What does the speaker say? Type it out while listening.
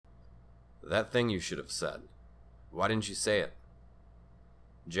That thing you should have said. Why didn't you say it?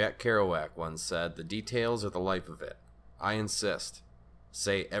 Jack Kerouac once said, "The details are the life of it." I insist.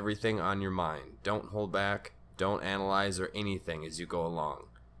 Say everything on your mind. Don't hold back. Don't analyze or anything as you go along.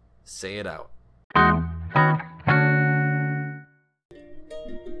 Say it out.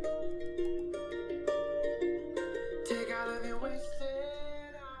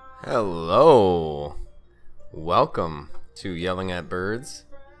 Hello. Welcome to Yelling at Birds.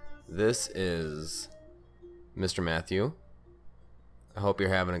 This is Mr. Matthew. I hope you're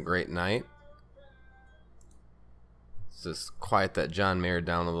having a great night. Let's just quiet that John Mayer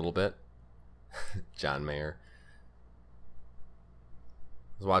down a little bit. John Mayer.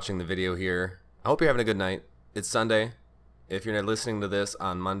 I was watching the video here. I hope you're having a good night. It's Sunday. If you're listening to this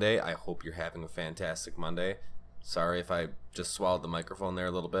on Monday, I hope you're having a fantastic Monday. Sorry if I just swallowed the microphone there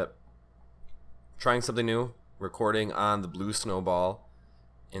a little bit. Trying something new. Recording on the Blue Snowball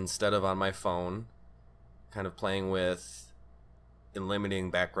instead of on my phone. Kind of playing with and limiting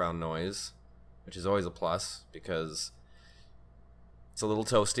background noise, which is always a plus because it's a little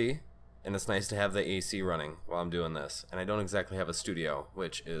toasty and it's nice to have the AC running while I'm doing this. And I don't exactly have a studio,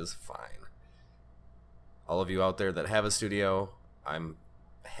 which is fine. All of you out there that have a studio, I'm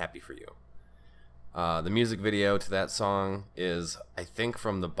happy for you. The music video to that song is, I think,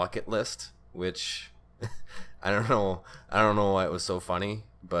 from The Bucket List, which I don't know why it was so funny,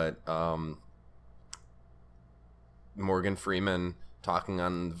 but Morgan Freeman talking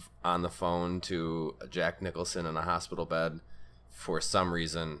on the phone to Jack Nicholson in a hospital bed for some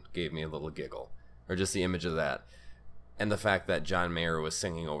reason gave me a little giggle, or just the image of that, and the fact that John Mayer was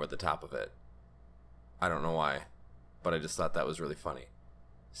singing over the top of it. I don't know why, but I just thought that was really funny.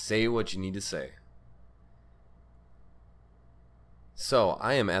 Say what you need to say. So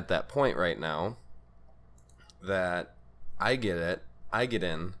I am at that point right now that I get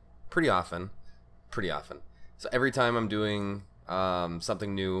in pretty often. So every time I'm doing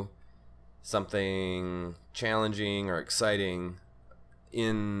something new, something challenging or exciting,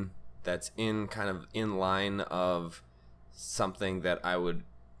 that's in kind of in line of something that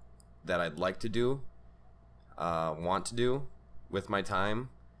I'd like to do, want to do with my time,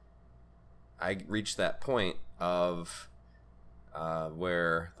 I reach that point of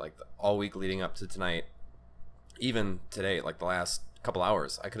where, like, all week leading up to tonight, even today, like the last couple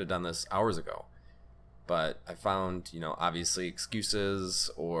hours, I could have done this hours ago. But I found, obviously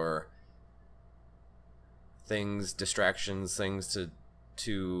excuses or distractions, things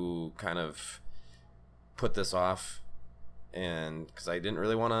to kind of put this off. And because I didn't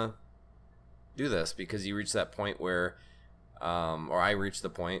really want to do this, because you reach that point where, or I reached the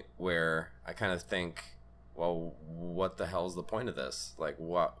point where I kind of think, well, what the hell's the point of this? Like,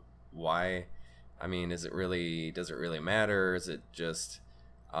 why? I mean, does it really matter? Is it just,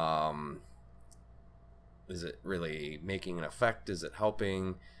 is it really making an effect? Is it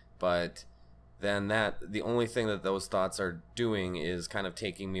helping? But then the only thing that those thoughts are doing is kind of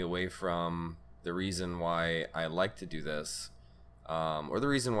taking me away from the reason why I like to do this, or the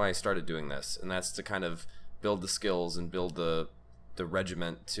reason why I started doing this, and that's to kind of build the skills and build the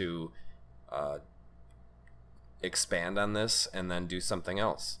regiment to expand on this and then do something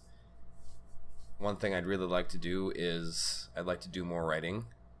else. One thing I'd really like to do is I'd like to do more writing,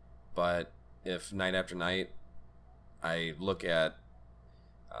 but if night after night I look at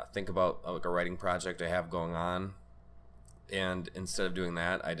think about like a writing project I have going on, and instead of doing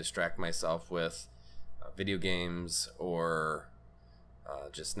that I distract myself with video games or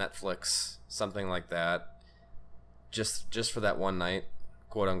just Netflix, something like that, just for that one night,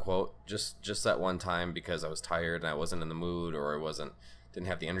 quote unquote, just that one time, because I was tired and I wasn't in the mood, or didn't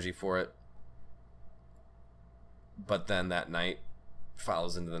have the energy for it. But then that night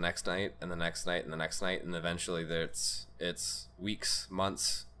follows into the next night and the next night and the next night, and eventually it's weeks,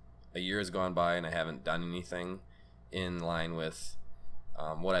 months, a year has gone by and I haven't done anything in line with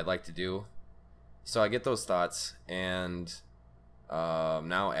what I'd like to do. So I get those thoughts, and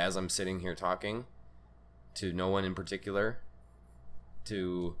now as I'm sitting here talking to no one in particular,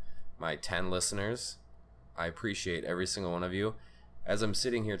 to my 10 listeners, I appreciate every single one of you. As I'm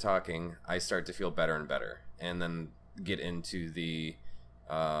sitting here talking, I start to feel better and better, and then get into the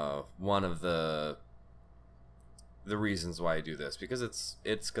one of the reasons why I do this, because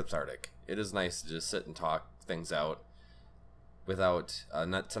it's cathartic. It is nice to just sit and talk things out without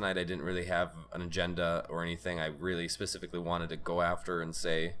not tonight. I didn't really have an agenda or anything I really specifically wanted to go after and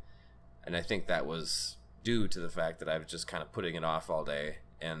say, and I think that was due to the fact that I was just kind of putting it off all day,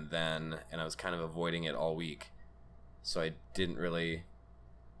 and I was kind of avoiding it all week. So I didn't really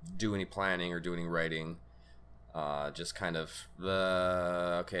do any planning or do any writing. Just kind of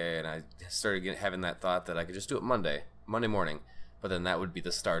okay, and I started having that thought that I could just do it Monday morning, but then that would be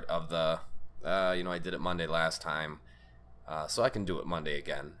the start of the I did it Monday last time, so I can do it Monday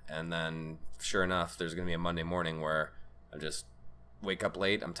again. And then sure enough, there's gonna be a Monday morning where I just wake up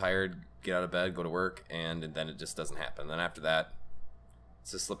late, I'm tired, get out of bed, go to work, and then it just doesn't happen. Then after that,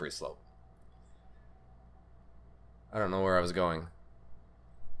 it's a slippery slope. I don't know where I was going.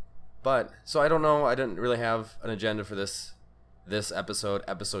 But, so I don't know, I didn't really have an agenda for this episode,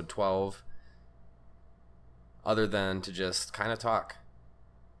 episode 12, other than to just kind of talk.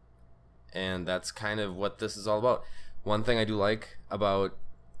 And that's kind of what this is all about. One thing I do like about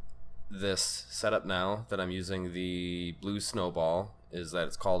this setup now that I'm using the Blue Snowball is that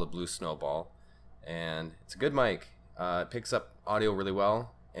it's called a Blue Snowball. And it's a good mic. It picks up audio really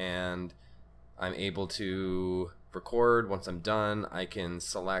well, and I'm able to record. Once I'm done, I can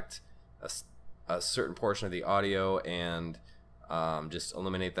select a certain portion of the audio and just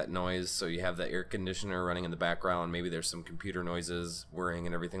eliminate that noise, so you have the air conditioner running in the background. Maybe there's some computer noises, whirring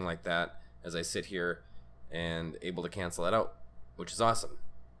and everything like that as I sit here, and able to cancel that out, which is awesome,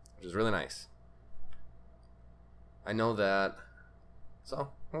 which is really nice. I know that. So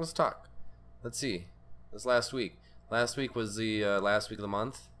let's talk. Let's see. This last week was the last week of the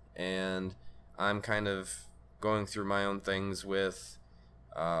month, and I'm kind of going through my own things with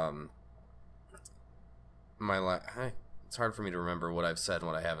my life. It's hard for me to remember what I've said and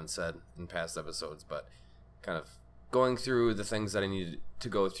what I haven't said in past episodes, but kind of going through the things that I needed to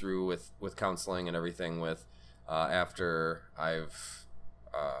go through with counseling and everything with after I've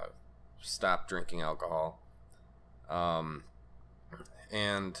stopped drinking alcohol. And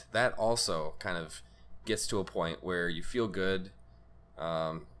that also kind of gets to a point where you feel good.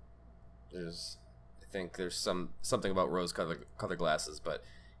 I think there's something about rose-colored glasses, but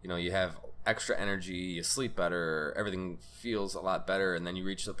you have extra energy, you sleep better, everything feels a lot better, and then you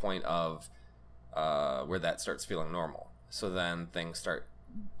reach the point of where that starts feeling normal. So then things start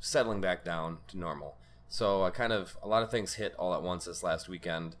settling back down to normal. So a lot of things hit all at once this last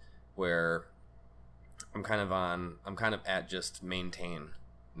weekend, where I'm kind of at just maintain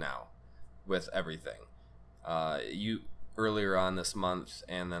now with everything. Earlier on this month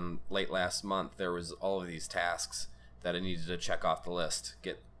and then late last month, there was all of these tasks that I needed to check off the list,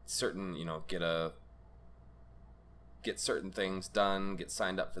 get certain things done, get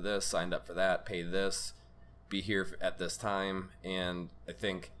signed up for this, signed up for that, pay this, be here at this time. And I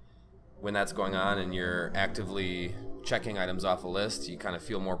think when that's going on and you're actively checking items off a list, you kind of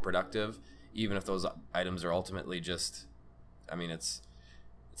feel more productive, even if those items are ultimately just, it's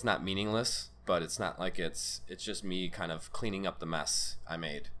not meaningless, but it's not like it's just me kind of cleaning up the mess I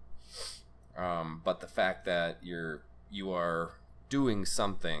made. But the fact that you are doing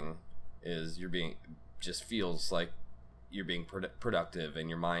something just feels like you're being productive, and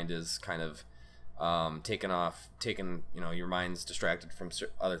your mind is kind of your mind's distracted from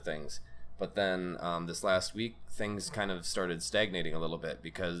other things. But then this last week, things kind of started stagnating a little bit,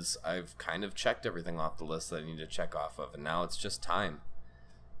 because I've kind of checked everything off the list that I need to check off of, and now it's just time.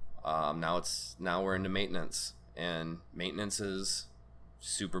 Now we're into maintenance, and maintenance is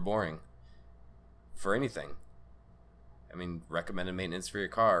super boring for anything. Recommended maintenance for your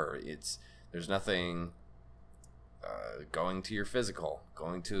car. There's nothing. Going to your physical,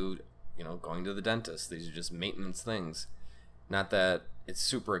 going to the dentist. These are just maintenance things. Not that it's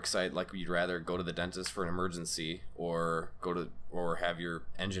super exciting, like you'd rather go to the dentist for an emergency, or have your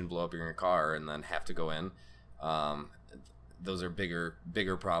engine blow up in your car and then have to go in. Those are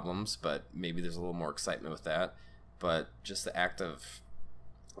bigger problems, but maybe there's a little more excitement with that. But just the act of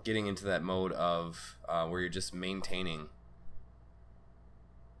getting into that mode of where you're just maintaining,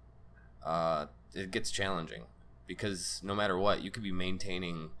 it gets challenging, because no matter what, you could be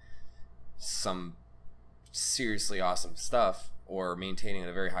maintaining some seriously awesome stuff, or maintaining at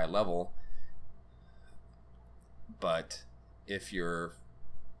a very high level, but if you're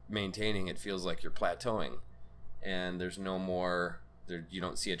maintaining, it feels like you're plateauing, and there's no more you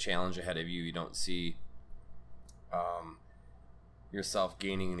don't see a challenge ahead of you. You don't see yourself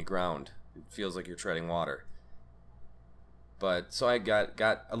gaining any ground. It feels like you're treading water. But so I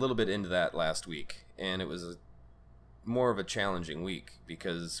got a little bit into that last week, and it was more of a challenging week,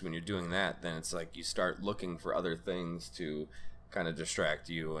 because when you're doing that, then it's like you start looking for other things to kind of distract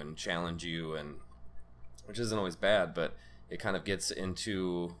you and challenge you, and which isn't always bad, but it kind of gets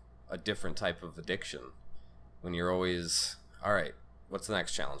into a different type of addiction when you're always, all right, what's the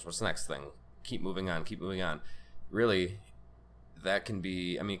next challenge? What's the next thing? Keep moving on. Really, that can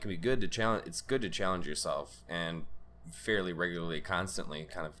be, it can be good to challenge. It's good to challenge yourself, and fairly regularly, constantly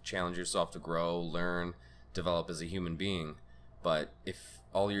kind of challenge yourself to grow, learn, develop as a human being. But if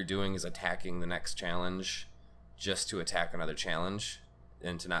all you're doing is attacking the next challenge just to attack another challenge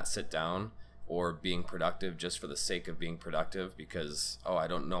and to not sit down, or being productive just for the sake of being productive because, oh, I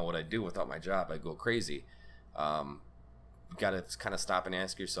don't know what I'd do without my job, I go crazy. You got to kind of stop and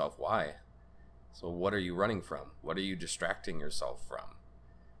ask yourself why. So what are you running from? What are you distracting yourself from?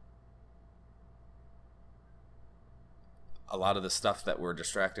 A lot of the stuff that we're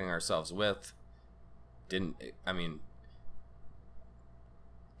distracting ourselves with didn't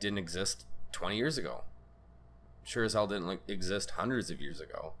exist 20 years ago. Sure as hell didn't exist hundreds of years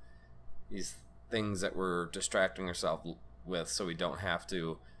ago. These things that we're distracting ourselves with so we don't have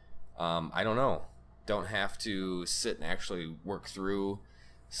to, don't have to sit and actually work through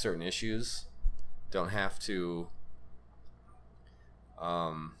certain issues, don't have to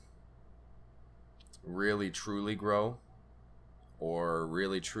really truly grow, or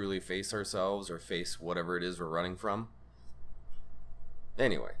really truly face ourselves, or face whatever it is we're running from.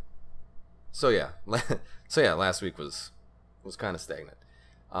 Anyway, so yeah, last week was kind of stagnant.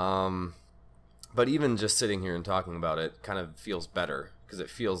 But even just sitting here and talking about it kind of feels better, because it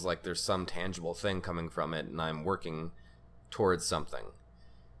feels like there's some tangible thing coming from it, and I'm working towards something.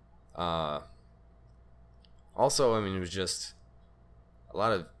 Also, I mean, it was just a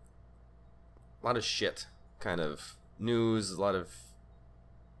lot of shit, kind of news, a lot of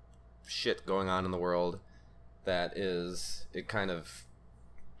shit going on in the world that is, it kind of,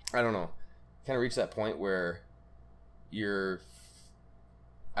 I don't know, kind of reached that point where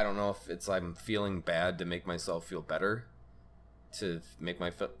I don't know if it's I'm feeling bad to make myself feel better, to make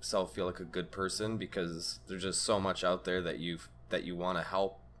myself feel like a good person, because there's just so much out there that you want to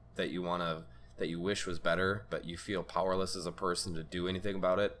help, that you wish was better, but you feel powerless as a person to do anything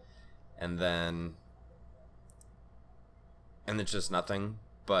about it, and it's just nothing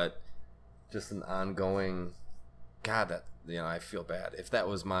but just an ongoing, God, that, I feel bad. If that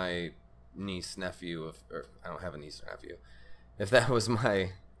was my niece, nephew, or I don't have a niece or nephew, if that was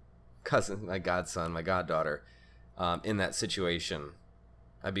my cousin, my godson, my goddaughter, in that situation,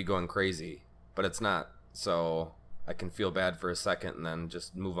 I'd be going crazy, but it's not. So I can feel bad for a second and then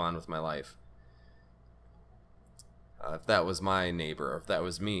just move on with my life. If that was my neighbor, or if that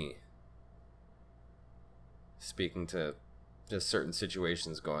was me, speaking to just certain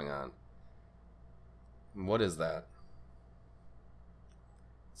situations going on. What is that?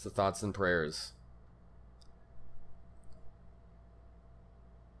 It's the thoughts and prayers.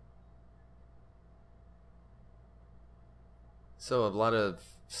 So a lot of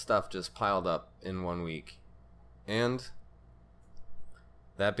stuff just piled up in 1 week. And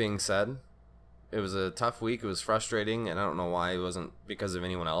that being said, it was a tough week. It was frustrating, and I don't know why. It wasn't because of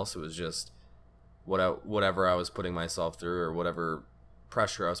anyone else. It was just whatever I was putting myself through, or whatever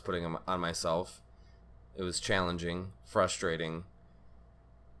pressure I was putting on myself. It was challenging, frustrating.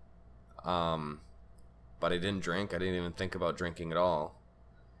 But I didn't drink. I didn't even think about drinking at all,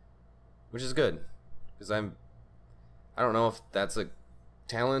 which is good, because I don't know if that's a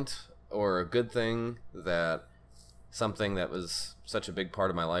talent or a good thing, that something that was such a big part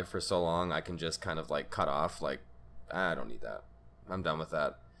of my life for so long, I can just kind of like cut off, like, I don't need that. I'm done with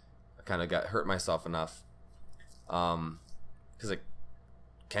that. I kind of hurt myself enough. Because it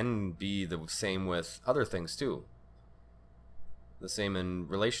can be the same with other things too. The same in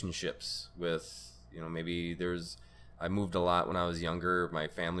relationships with, maybe I moved a lot when I was younger. My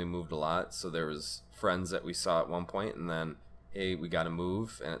family moved a lot. So there was friends that we saw at one point, and then, hey, we got to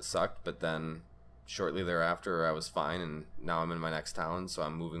move, and it sucked. But then shortly thereafter, I was fine, and now I'm in my next town, so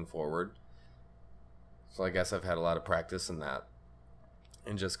I'm moving forward. So I guess I've had a lot of practice in that,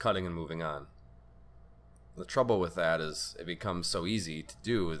 and just cutting and moving on. The trouble with that is it becomes so easy to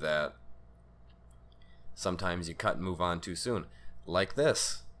do that sometimes you cut and move on too soon. Like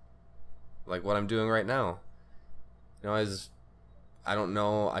this. Like what I'm doing right now. I don't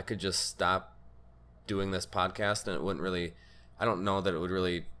know, I could just stop doing this podcast and it wouldn't really, I don't know that it would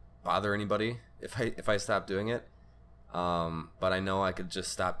really bother anybody if I stopped doing it. But I know I could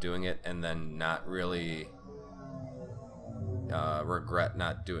just stop doing it and then not really regret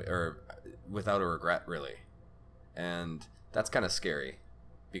not doing, or without a regret really. And that's kind of scary,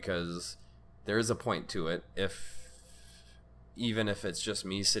 because there is a point to it. Even if it's just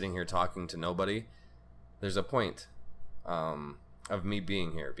me sitting here talking to nobody, there's a point of me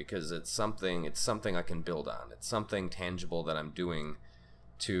being here, because it's something I can build on. It's something tangible that I'm doing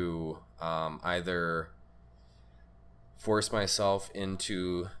to either force myself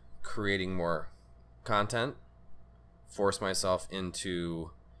into creating more content, force myself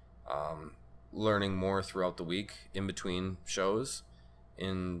into learning more throughout the week in between shows,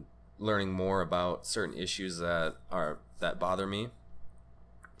 in learning more about certain issues that bother me,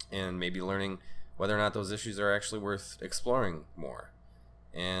 and maybe learning whether or not those issues are actually worth exploring more,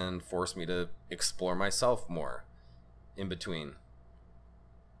 and force me to explore myself more in between.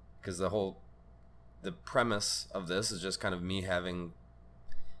 Because the premise of this is just kind of me having,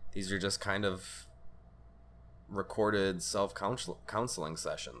 these are just kind of recorded self-counseling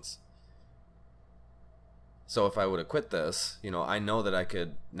sessions. So if I would have quit this, I know that I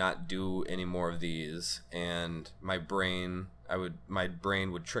could not do any more of these, and my brain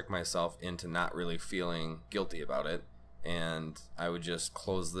would trick myself into not really feeling guilty about it, and I would just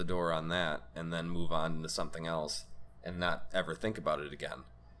close the door on that and then move on into something else and not ever think about it again.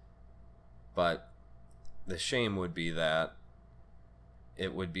 But the shame would be that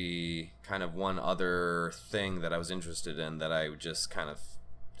it would be kind of one other thing that I was interested in that I would just kind of,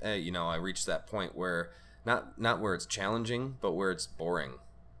 I reached that point where not where it's challenging, but where it's boring,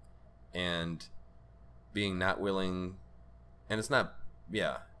 and being not willing, and it's not,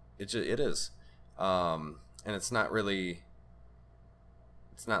 it is, and it's not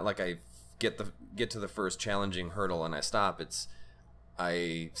like I get to the first challenging hurdle and I stop.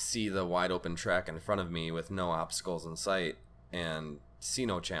 I see the wide open track in front of me with no obstacles in sight and see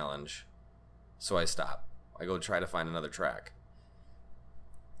no challenge, so I stop. I go try to find another track.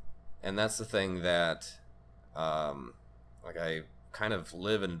 And that's the thing that I kind of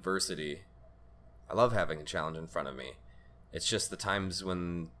live in adversity. I love having a challenge in front of me. It's just the times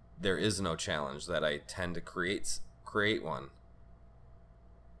when there is no challenge that I tend to create one.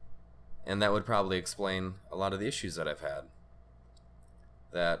 And that would probably explain a lot of the issues that I've had.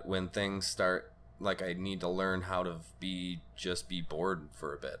 That when things start, like, I need to learn how to just be bored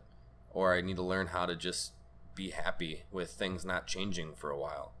for a bit, or I need to learn how to just be happy with things not changing for a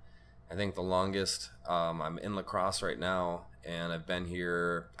while. I think the longest, I'm in La Crosse right now, and I've been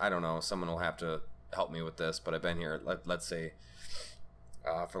here, I don't know, someone will have to help me with this, but I've been here, let's say,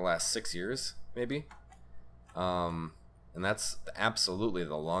 for the last 6 years, maybe. And that's absolutely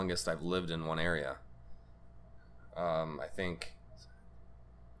the longest I've lived in one area. I think,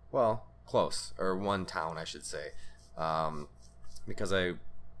 well, close, or one town, I should say, because I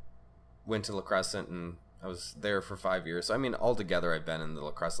went to La Crescent and I was there for 5 years. So, I mean, altogether, I've been in the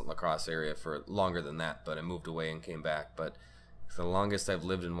La Crosse area for longer than that, but I moved away and came back. But the longest I've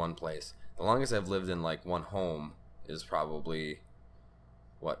lived in one place, the longest I've lived in, like, one home is probably,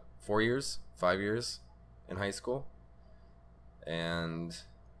 4 years, 5 years in high school. And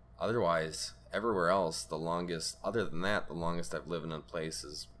otherwise, everywhere else, other than that, the longest I've lived in a place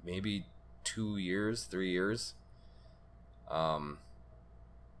is maybe 2 years, 3 years.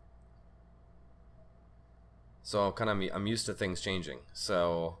 So I'm used to things changing.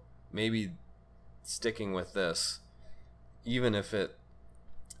 So maybe sticking with this, even if it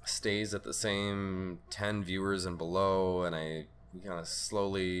stays at the same 10 viewers and below, and I kind of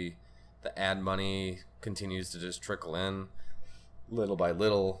slowly, the ad money continues to just trickle in little by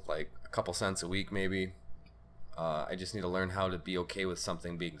little, like a couple cents a week maybe. I just need to learn how to be okay with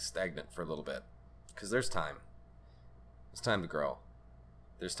something being stagnant for a little bit, because there's time. There's time to grow.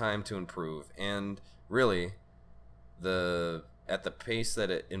 There's time to improve, and really, at the pace that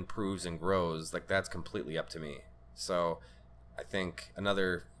it improves and grows, like, that's completely up to me. So I think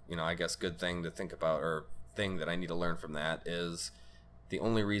another, I guess, good thing to think about, or thing that I need to learn from that, is the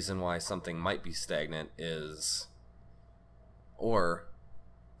only reason why something might be stagnant is,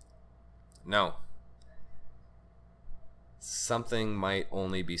 something might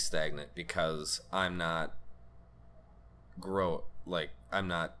only be stagnant because I'm not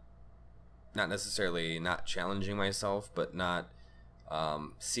not necessarily not challenging myself, but not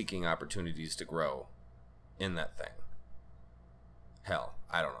seeking opportunities to grow in that thing. Hell,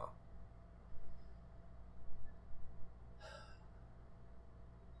 I don't know.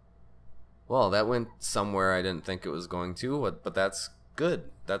 Well, that went somewhere I didn't think it was going to, but that's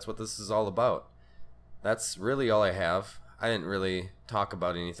good. That's what this is all about. That's really all I have. I didn't really talk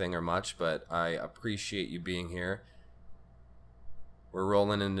about anything or much, but I appreciate you being here. We're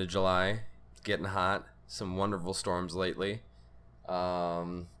rolling into July. It's getting hot. Some wonderful storms lately.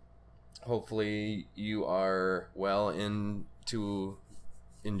 Hopefully you are well into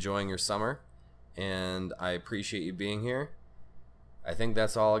enjoying your summer, and I appreciate you being here. I think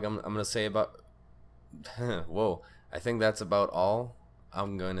that's all I'm going to say about... Whoa. I think that's about all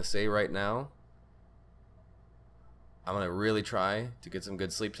I'm going to say right now. I'm going to really try to get some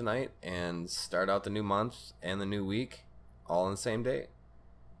good sleep tonight and start out the new month and the new week all on the same day.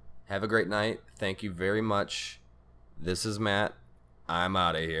 Have a great night. Thank you very much. This is Matt. I'm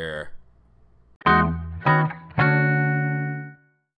out of here.